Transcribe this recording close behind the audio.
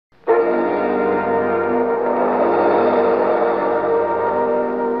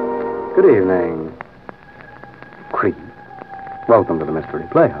Good evening. Creep. Welcome to the Mystery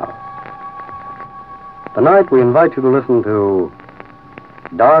Playhouse. Tonight we invite you to listen to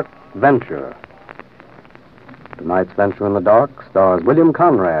Dark Venture. Tonight's Venture in the Dark stars William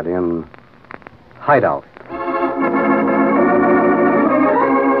Conrad in Hideout.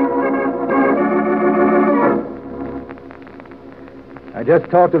 I just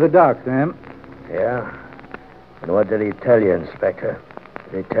talked to the doc, Sam. Yeah? And what did he tell you, Inspector?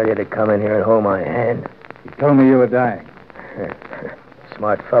 Did he tell you to come in here and hold my hand? He told me you were dying.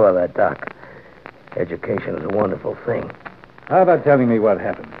 Smart fellow, that doc. Education is a wonderful thing. How about telling me what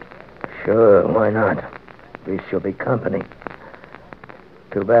happened? Sure, why not? At least you'll be company.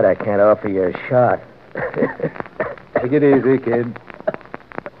 Too bad I can't offer you a shot. Take it easy, kid.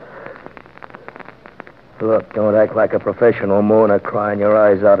 Look, don't act like a professional mourner crying your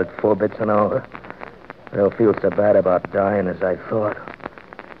eyes out at 4 bits an hour. I don't feel so bad about dying as I thought.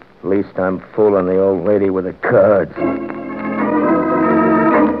 At least I'm fooling the old lady with the cards.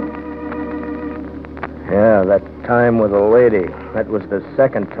 Yeah, that time with the lady. That was the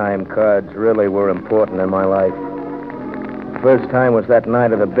second time cards really were important in my life. The first time was that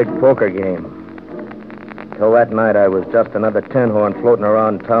night of the big poker game. Till that night, I was just another tin horn floating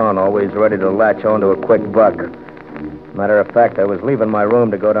around town, always ready to latch onto a quick buck. Matter of fact, I was leaving my room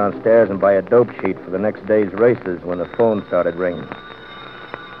to go downstairs and buy a dope sheet for the next day's races when the phone started ringing.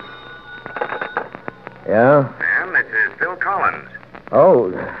 Yeah? Sam, this is Phil Collins. Oh,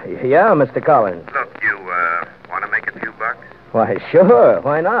 yeah, Mr. Collins. Look, you, want to make a few bucks? Why, sure.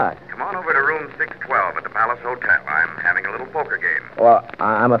 Why not? Come on over to room 612 at the Palace Hotel. I'm having a little poker game. Well,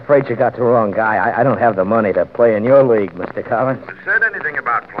 I'm afraid you got the wrong guy. I don't have the money to play in your league, Mr. Collins. Who said anything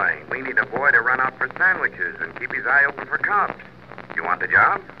about playing? We need a boy to run out for sandwiches and keep his eye open for cops. You want the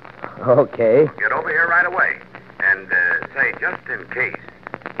job? Okay. Get over here right away. And, say, just in case,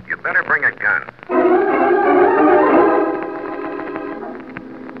 you better bring a gun.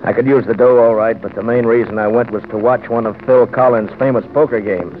 I could use the dough all right, but the main reason I went was to watch one of Phil Collins' famous poker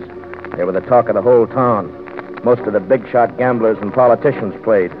games. They were the talk of the whole town. Most of the big-shot gamblers and politicians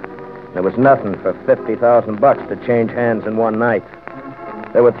played. There was nothing for $50,000 to change hands in one night.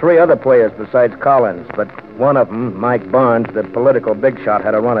 There were 3 other players besides Collins, but one of them, Mike Barnes, the political big shot,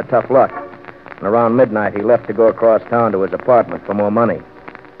 had a run of tough luck. And around midnight, he left to go across town to his apartment for more money.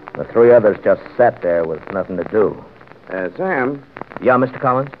 The 3 others just sat there with nothing to do. Sam? Yeah, Mr.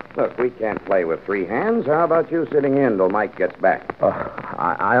 Collins? Look, we can't play with 3 hands. How about you sitting in till Mike gets back? Oh,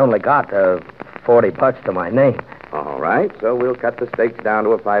 I only got $40 to my name. All right, so we'll cut the stakes down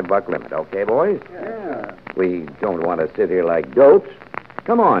to a $5 limit. Okay, boys? Yeah. We don't want to sit here like dopes.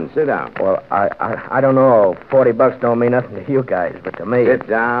 Come on, sit down. Well, I don't know. $40 don't mean nothing to you guys, but to me... Sit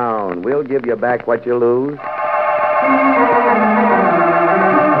down. We'll give you back what you lose.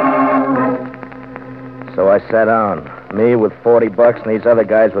 So I sat down. Me with $40 and these other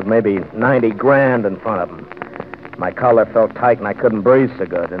guys with maybe 90 grand in front of them. My collar felt tight and I couldn't breathe so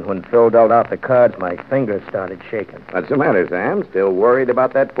good. And when Phil dealt out the cards, my fingers started shaking. What's the matter, Sam? Still worried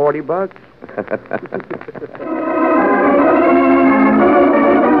about that $40?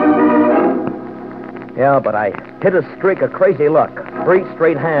 Yeah, but I hit a streak of crazy luck. 3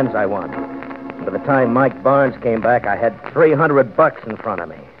 straight hands I won. By the time Mike Barnes came back, I had $300 in front of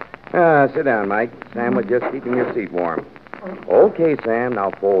me. Sit down, Mike. Sam was just keeping your seat warm. Okay, Sam,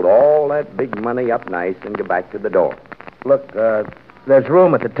 now fold all that big money up nice and go back to the door. Look, there's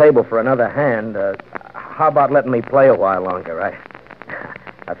room at the table for another hand. How about letting me play a while longer? I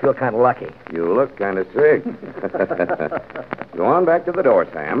feel kind of lucky. You look kind of sick. Go on back to the door,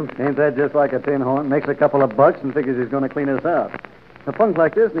 Sam. Ain't that just like a tin horn? Makes a couple of bucks and figures he's going to clean us out. A punk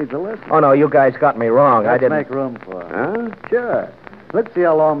like this needs a lesson. Oh, no, you guys got me wrong. Let's I didn't... make room for it. Huh? Sure. Let's see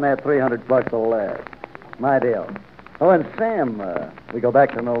how long that $300 will last. My deal. Oh, and Sam, we go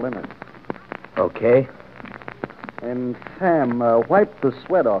back to no limit. Okay. And Sam, wipe the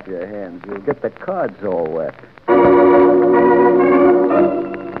sweat off your hands. You'll get the cards all wet.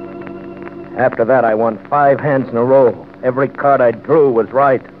 After that, I won 5 hands in a row. Every card I drew was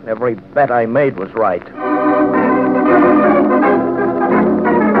right. Every bet I made was right.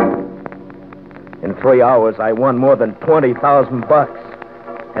 In 3 hours, I won more than $20,000.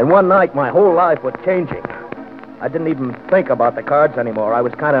 And one night, my whole life was changing. I didn't even think about the cards anymore. I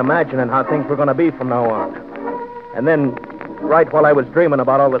was kind of imagining how things were going to be from now on. And then, right while I was dreaming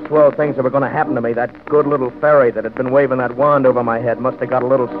about all the swell things that were going to happen to me, that good little fairy that had been waving that wand over my head must have got a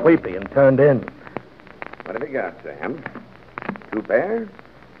little sleepy and turned in. What have you got, Sam? 2 pairs?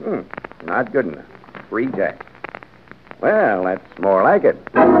 Not good enough. 3 jacks. Well, that's more like it.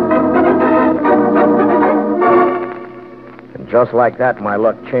 And just like that, my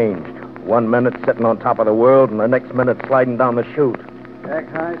luck changed. 1 minute sitting on top of the world, and the next minute sliding down the chute. Jack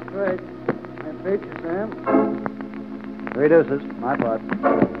high straight. That beats you, Sam. 3 deuces. My part.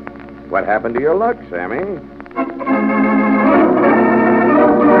 What happened to your luck, Sammy?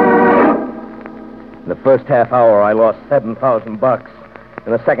 In the first half hour, I lost $7,000.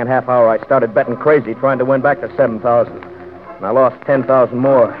 In the second half hour, I started betting crazy, trying to win back the $7,000. And I lost $10,000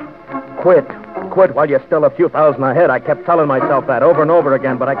 more. Quit. Quit while you're still a few thousand ahead. I kept telling myself that over and over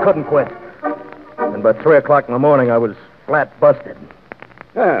again, but I couldn't quit. And by 3 o'clock in the morning, I was flat busted.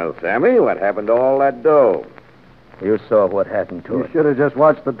 Well, Sammy, what happened to all that dough? You saw what happened to You it. should have just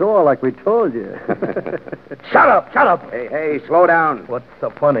watched the door like we told you. Shut up! Shut up! Hey, slow down. What's so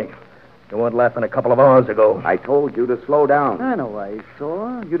funny? You weren't laughing a couple of hours ago. I told you to slow down. I know why he's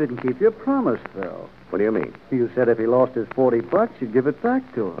sore. You didn't keep your promise, Phil. What do you mean? You said if he lost his $40, you'd give it back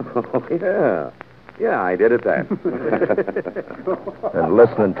to him. Oh, yeah. Yeah, I did at that. And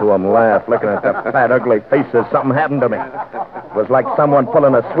listening to him laugh, looking at their fat, ugly faces, something happened to me. It was like someone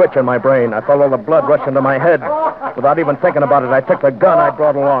pulling a switch in my brain. I felt all the blood rush into my head. Without even thinking about it, I took the gun I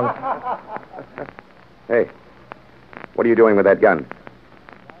brought along. Hey, what are you doing with that gun?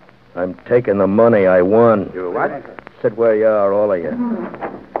 I'm taking the money I won. You what? Sit where you are, all of you.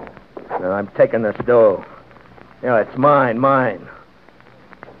 Now, I'm taking this dough. Yeah, it's mine.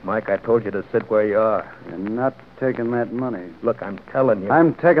 Mike, I told you to sit where you are. You're not taking that money. Look, I'm telling you.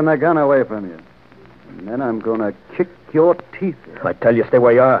 I'm taking the gun away from you. And then I'm going to kick your teeth in. I tell you, stay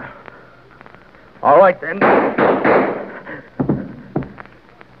where you are. All right, then.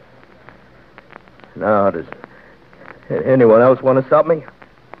 Now, does anyone else want to stop me?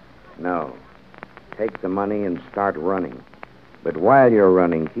 No. Take the money and start running. But while you're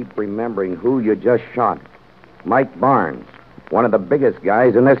running, keep remembering who you just shot. Mike Barnes, one of the biggest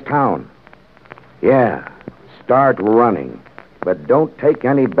guys in this town. Yeah, start running. But don't take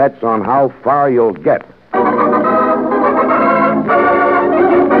any bets on how far you'll get.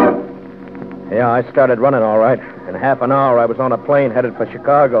 Yeah, I started running all right. In half an hour, I was on a plane headed for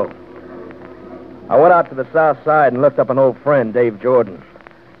Chicago. I went out to the south side and looked up an old friend, Dave Jordan.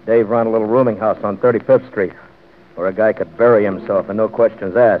 Dave ran a little rooming house on 35th Street, where a guy could bury himself and no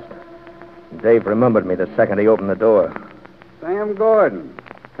questions asked. And Dave remembered me the second he opened the door. Sam Gordon,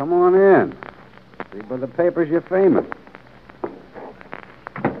 come on in. See by the papers you're famous.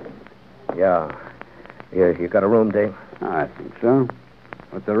 Yeah. You got a room, Dave? I think so.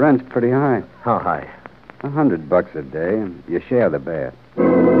 But the rent's pretty high. How high? $100 a day, and you share the bath.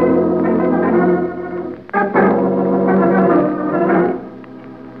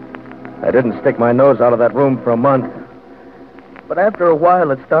 I didn't stick my nose out of that room for a month. But after a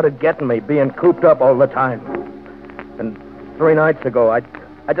while, it started getting me, being cooped up all the time. And 3 nights ago, I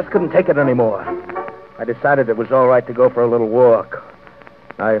just couldn't take it anymore. I decided it was all right to go for a little walk.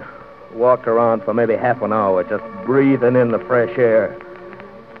 I walked around for maybe half an hour, just breathing in the fresh air.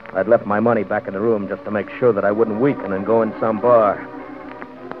 I'd left my money back in the room just to make sure that I wouldn't weaken and go in some bar.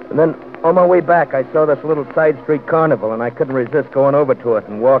 And then, on my way back, I saw this little side street carnival, and I couldn't resist going over to it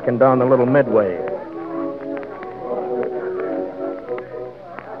and walking down the little midway.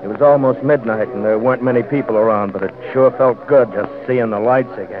 It was almost midnight, and there weren't many people around, but it sure felt good just seeing the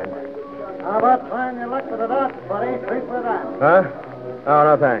lights again. How about trying your luck with the dots, buddy? 3 for that. Huh? Oh,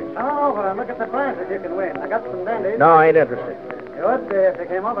 no, thanks. Oh, well, look at the chances you can win. I got some dandies. No, I ain't interested. You would be if you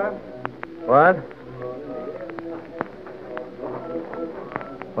came over. What?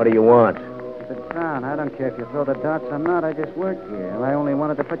 What do you want? Keep it down. I don't care if you throw the dots or not. I just work here. I only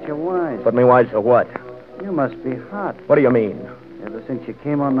wanted to put you wise. Put me wise for what? You must be hot. What do you mean? Ever since you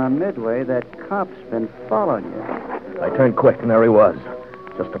came on the midway, that cop's been following you. I turned quick, and there he was.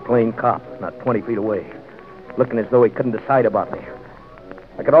 Just a plain cop, not 20 feet away. Looking as though he couldn't decide about me.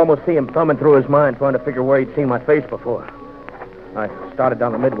 I could almost see him thumbing through his mind, trying to figure where he'd seen my face before. I started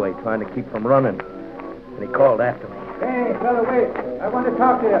down the midway, trying to keep from running. And he called after me. Hey, fella, wait. I want to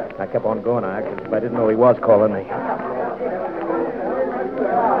talk to you. I kept on going. I acted as if I didn't know he was calling me.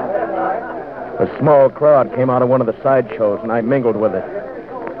 A small crowd came out of one of the sideshows, and I mingled with it.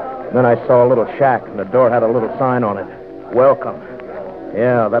 Then I saw a little shack, and the door had a little sign on it. Welcome.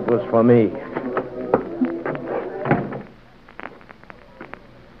 Yeah, that was for me.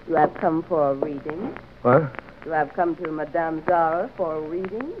 You have come for a reading? Huh? You have come to Madame Zara for a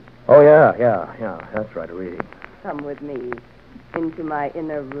reading? Oh, yeah. That's right, a reading. Come with me into my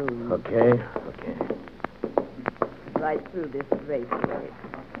inner room. Okay. Right through this raceway.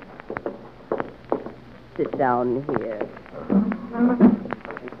 Sit down here.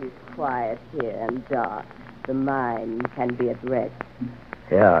 It is quiet here and dark. The mind can be at rest.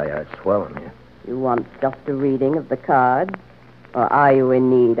 Yeah, it's swell in here. You want just a reading of the cards? Or are you in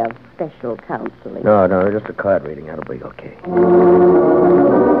need of special counseling? No, just a card reading. That'll be okay.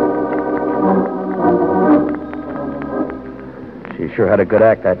 She sure had a good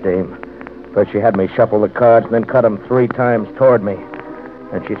act, that dame. First she had me shuffle the cards and then cut them 3 times toward me.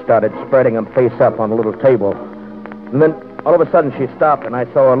 And she started spreading them face up on the little table. And then all of a sudden she stopped and I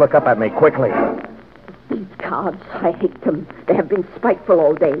saw her look up at me quickly. These cards, I hate them. They have been spiteful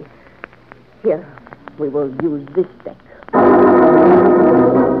all day. Here, we will use this deck.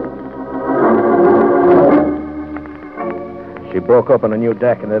 She broke open a new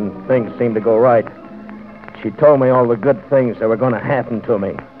deck and then things seemed to go right. She told me all the good things that were going to happen to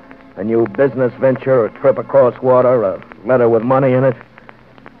me. A new business venture, a trip across water, a letter with money in it.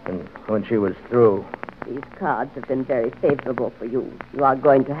 And when she was through... These cards have been very favorable for you. You are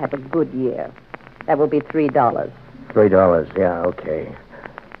going to have a good year. That will be $3. $3, yeah, okay.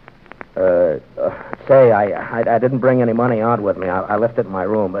 Say, I didn't bring any money out with me. I left it in my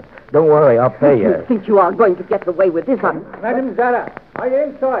room, but don't worry, I'll pay you. You think you are going to get away with this? Madame Zara, are you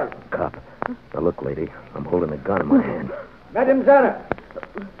inside? Cop. Now, look, lady, I'm holding a gun in my hand. Madame Zara,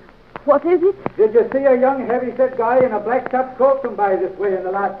 What is it? did you see a young, heavy-set guy in a black top coat come by this way in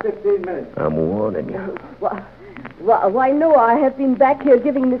the last 15 minutes? I'm warning you. Why, no, I have been back here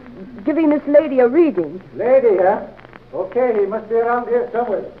giving this lady a reading. Lady, huh? Okay, he must be around here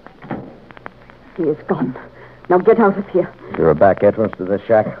somewhere. He is gone. Now get out of here. Is there a back entrance to this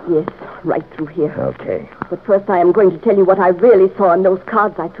shack? Yes, right through here. Okay. But first I am going to tell you what I really saw in those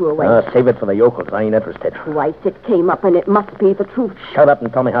cards I threw away. Save it for the yokels. I ain't interested. Twice it came up, and it must be the truth. Shut up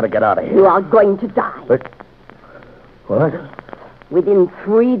and tell me how to get out of here. You are going to die. But... What? Within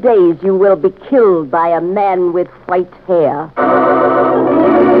 3 days, you will be killed by a man with white hair.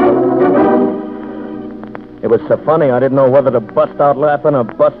 It was so funny, I didn't know whether to bust out laughing or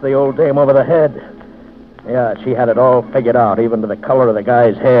bust the old dame over the head. Yeah, she had it all figured out, even to the color of the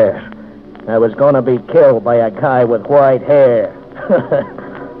guy's hair. I was going to be killed by a guy with white hair.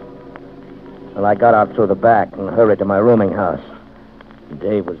 Well, I got out through the back and hurried to my rooming house.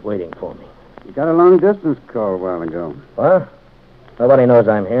 Dave was waiting for me. You got a long-distance call a while ago. What? Nobody knows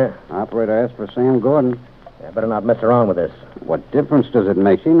I'm here. Operator asked for Sam Gordon. I better not mess around with this. What difference does it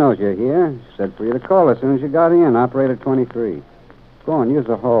make? She knows you're here. She said for you to call as soon as you got in. Operator 23. Go on, use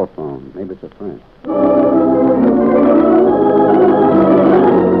the hall phone. Maybe it's a friend.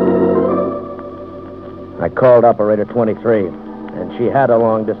 I called Operator 23, and she had a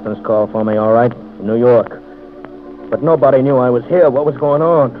long-distance call for me, all right, from New York. But nobody knew I was here. What was going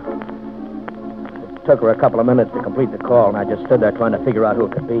on? It took her a couple of minutes to complete the call, and I just stood there trying to figure out who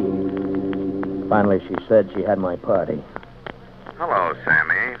it could be. Finally, she said she had my party. Hello,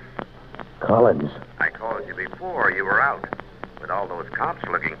 Sammy. Collins. I called you before. You were out. With all those cops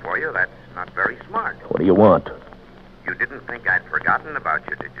looking for you, that's not very smart. What do you want? You didn't think I'd forgotten about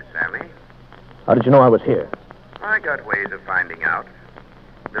you, did you, Sammy? How did you know I was here? I got ways of finding out.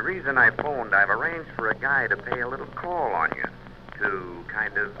 The reason I phoned, I've arranged for a guy to pay a little call on you to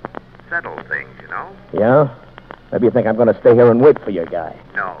kind of settle things, you know? Yeah? Maybe you think I'm going to stay here and wait for your guy.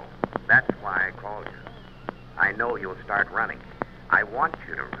 No, that's why I called you. I know you'll start running. I want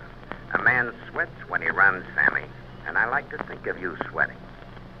you to run. A man sweats when he runs, Sammy, and I like to think of you sweating.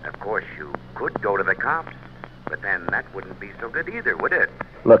 Of course, you could go to the cops, but then that wouldn't be so good either, would it?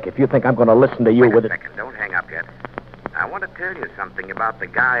 Look, if you think I'm going to listen to you Wait with a it... second, don't hang up yet. I want to tell you something about the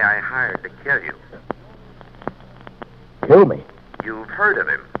guy I hired to kill you. Kill me. You've heard of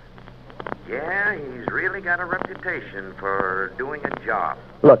him. Yeah, he's really got a reputation for doing a job.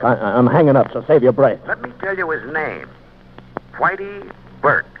 Look, I'm hanging up, so save your breath. Let me tell you his name. Whitey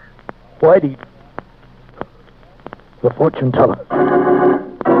Burke. Whitey. The fortune teller.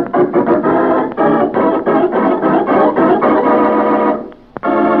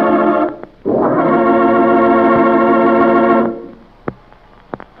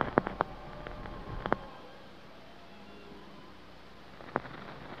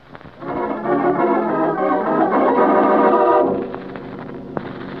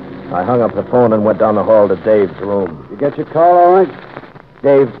 I hung up the phone and went down the hall to Dave's room. You get your call all right?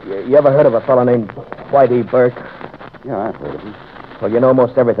 Dave, you ever heard of a fellow named Whitey Burke? Yeah, I've heard of him. Well, you know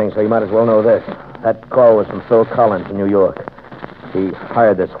most everything, so you might as well know this. That call was from Phil Collins in New York. He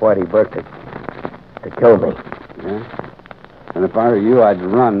hired this Whitey Burke to kill me. Yeah? And if I were you, I'd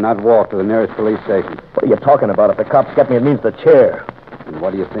run, not walk to the nearest police station. What are you talking about? If the cops get me, it means the chair. And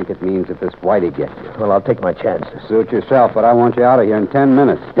what do you think it means if this Whitey gets you? Well, I'll take my chances. Suit yourself, but I want you out of here in 10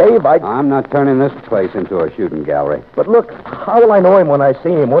 minutes. Dave, I'm not turning this place into a shooting gallery. But look, how will I know him when I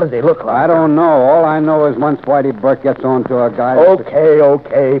see him? What does he look like? I don't know. All I know is once Whitey Burke gets on to a guy...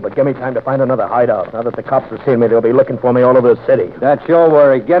 Okay, but give me time to find another hideout. Now that the cops have seen me, they'll be looking for me all over the city. That's your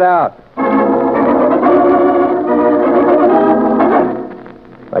worry. Get out.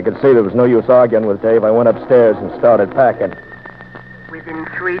 I could see there was no use arguing with Dave. I went upstairs and started packing. Within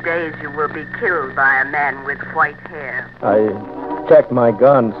 3 days, you will be killed by a man with white hair. I checked my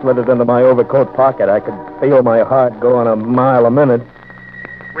gun, slid it into my overcoat pocket. I could feel my heart going a mile a minute.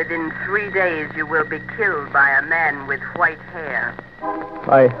 Within 3 days, you will be killed by a man with white hair.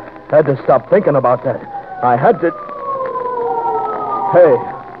 I had to stop thinking about that. I had to... Hey,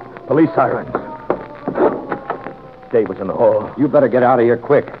 police sirens. Dave was in the hall. You better get out of here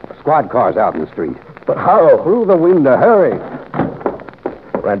quick. Squad car's out in the street. But how? Through the window. Hurry.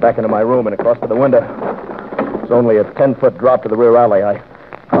 I ran back into my room and across to the window. It was only a 10-foot drop to the rear alley. I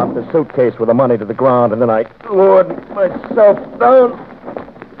dropped the suitcase with the money to the ground, and then I lowered myself down.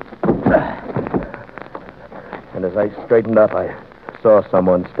 And as I straightened up, I saw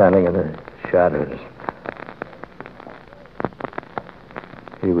someone standing in the shadows.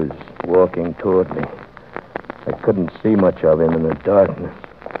 He was walking toward me. I couldn't see much of him in the darkness.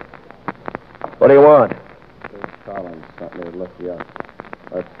 What do you want? Collins sent me to look you up.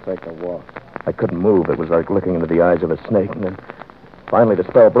 Let's take a walk. I couldn't move. It was like looking into the eyes of a snake. And then finally the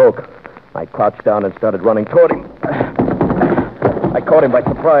spell broke. I crouched down and started running toward him. I caught him by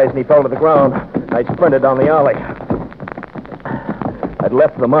surprise and he fell to the ground. I sprinted down the alley. I'd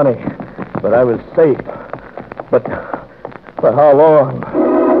left the money, but I was safe. But for how long?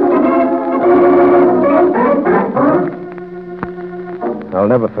 I'll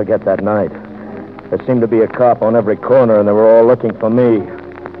never forget that night. There seemed to be a cop on every corner, and they were all looking for me.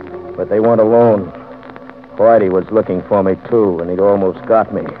 But they weren't alone. Whitey was looking for me, too, and he'd almost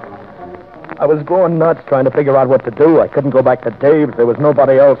got me. I was going nuts trying to figure out what to do. I couldn't go back to Dave's. There was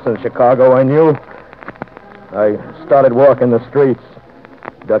nobody else in Chicago I knew. I started walking the streets,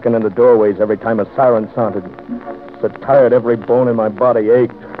 ducking into doorways every time a siren sounded. So tired every bone in my body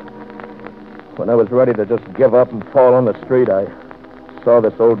ached. When I was ready to just give up and fall on the street, I saw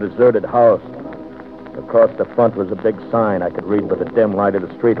this old deserted house. Across the front was a big sign I could read by the dim light of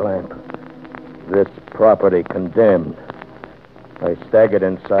the street lamp. This property condemned. I staggered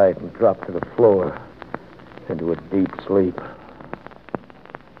inside and dropped to the floor into a deep sleep.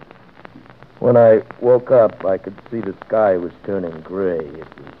 When I woke up, I could see the sky was turning gray. It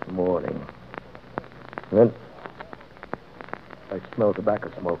was morning. And then I smelled tobacco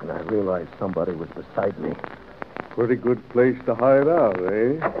smoke, and I realized somebody was beside me. Pretty good place to hide out,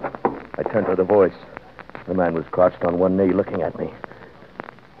 eh? I turned to the voice. The man was crouched on one knee looking at me.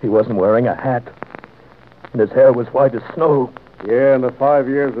 He wasn't wearing a hat, and his hair was white as snow. Yeah, in the 5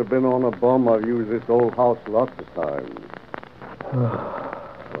 years I've been on a bum, I've used this old house lots of times.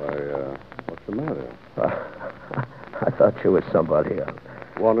 Why, what's the matter? I thought you were somebody else.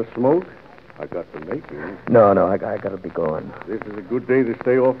 Want to smoke? I got the makings. No, I gotta be going. This is a good day to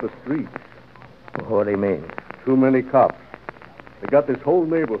stay off the street. What do you mean? Too many cops. They got this whole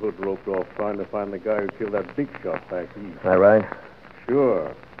neighborhood roped off trying to find the guy who killed that big shot back east. That right?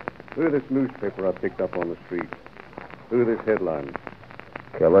 Sure. Look at this newspaper I picked up on the street. Look at this headline.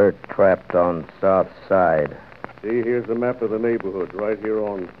 Killer trapped on South Side. See, here's the map of the neighborhood right here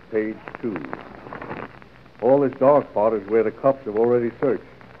on page 2. All this dark part is where the cops have already searched.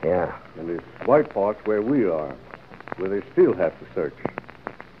 Yeah. And this white part's where we are, where they still have to search.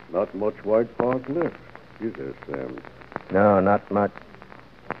 Not much white part left, is there, Sam? No, not much.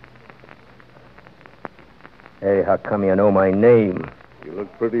 Hey, how come you know my name? You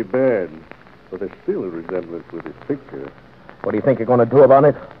look pretty bad, but there's still a resemblance with this picture. What do you think you're going to do about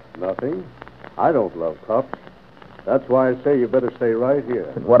it? Nothing. I don't love cops. That's why I say you better stay right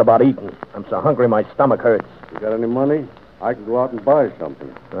here. And what about eating? I'm so hungry my stomach hurts. You got any money? I can go out and buy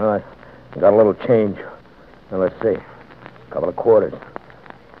something. All right. I got a little change. Now, let's see. A couple of quarters.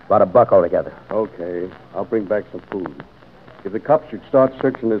 About $1 altogether. Okay. I'll bring back some food. If the cops should start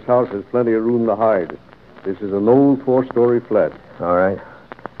searching this house, there's plenty of room to hide. This is an old 4-story flat. All right.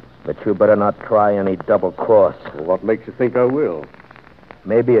 But you better not try any double cross. Well, what makes you think I will?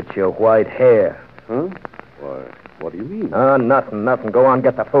 Maybe it's your white hair. Huh? Why, what do you mean? Nothing. Go on,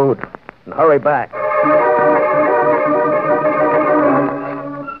 get the food. And hurry back.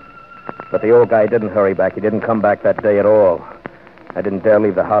 But the old guy didn't hurry back. He didn't come back that day at all. I didn't dare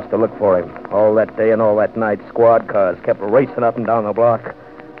leave the house to look for him. All that day and all that night, squad cars kept racing up and down the block.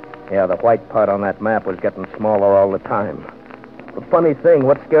 Yeah, the white part on that map was getting smaller all the time. The funny thing,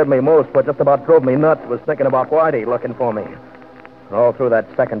 what scared me most, what just about drove me nuts, was thinking about Whitey looking for me. And all through that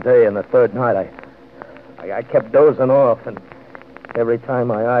second day and the third night, I kept dozing off, and every time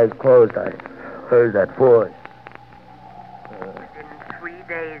my eyes closed, I heard that voice. Within 3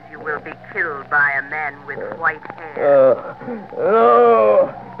 days, you will be killed by a man with white hair.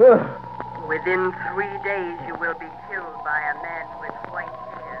 No! Within 3 days, you will be killed by a man with white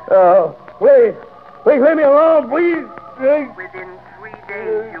hair. Oh, please! Please leave me alone, please! Within 3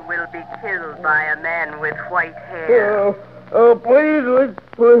 days, you will be killed by a man with white hair. Please,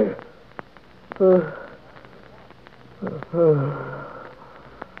 please.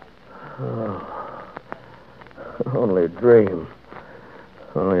 Only a dream.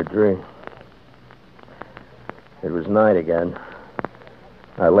 Only a dream. It was night again.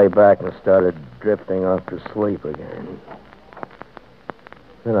 I lay back and started drifting off to sleep again.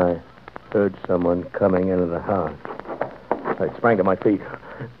 Then I heard someone coming into the house. I sprang to my feet.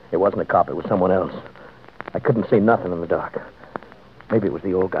 It wasn't a cop. It was someone else. I couldn't see nothing in the dark. Maybe it was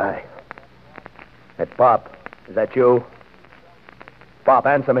the old guy. Hey, Pop, is that you? Pop,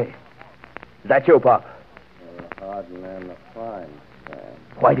 answer me. Is that you, Pop? Hard man to find, Sam.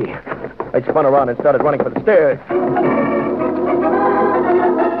 Whitey. I spun around and started running for the stairs.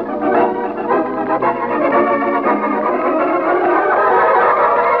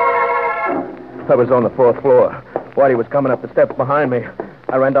 I was on the 4th floor. Whitey was coming up the steps behind me.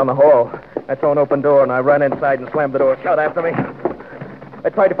 I ran down the hall. I saw an open door, and I ran inside and slammed the door shut after me. I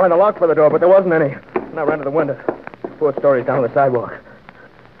tried to find a lock for the door, but there wasn't any. And I ran to the window, 4 stories down the sidewalk.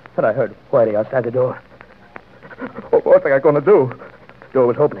 And I heard Whitey outside the door. What was I going to do? The door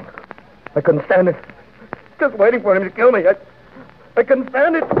was opening. I couldn't stand it. Just waiting for him to kill me. I couldn't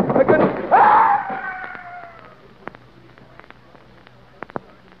stand it. I couldn't... Ah!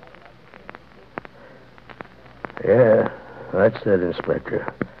 Yeah, that's it,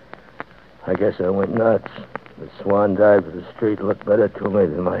 Inspector. I guess I went nuts. The swan dive of the street looked better to me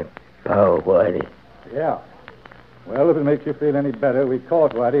than my pal Whitey. Yeah. Well, if it makes you feel any better, we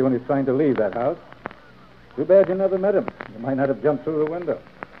caught Whitey when he was trying to leave that house. Too bad you never met him. You might not have jumped through the window.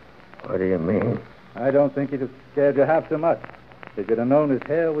 What do you mean? I don't think he'd have scared you half so much if you'd have known his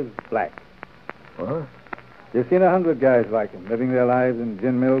hair was black. What? You've seen 100 guys like him, living their lives in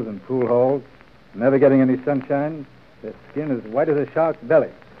gin mills and pool halls, never getting any sunshine. Their skin as white as a shark's belly.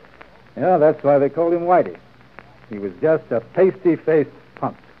 Yeah, that's why they called him Whitey. He was just a pasty-faced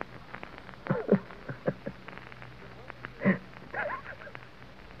punk.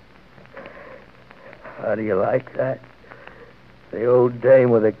 How do you like that? The old dame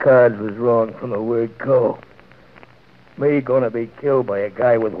with the cards was wrong from the word go. Me gonna be killed by a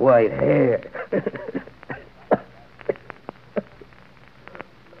guy with white hair.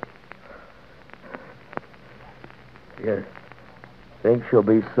 You think she'll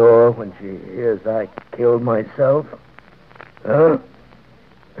be sore when she hears I killed myself? Huh?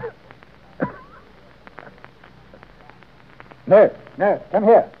 Nurse, come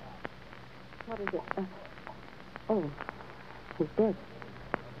here. What is it? Oh, he's dead.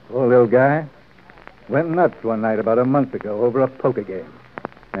 Poor little guy. Went nuts one night about a month ago over a poker game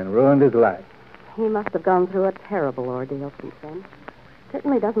and ruined his life. He must have gone through a terrible ordeal since then.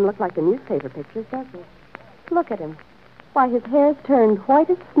 Certainly doesn't look like the newspaper pictures, does he? Look at him. Why, his hair's turned white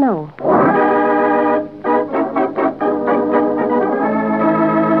as snow.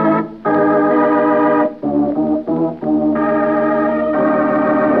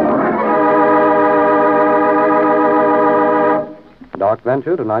 Dark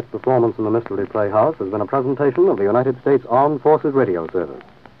Venture, tonight's performance in the Mystery Playhouse, has been a presentation of the United States Armed Forces Radio Service,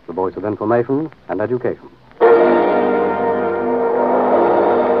 the voice of information and education.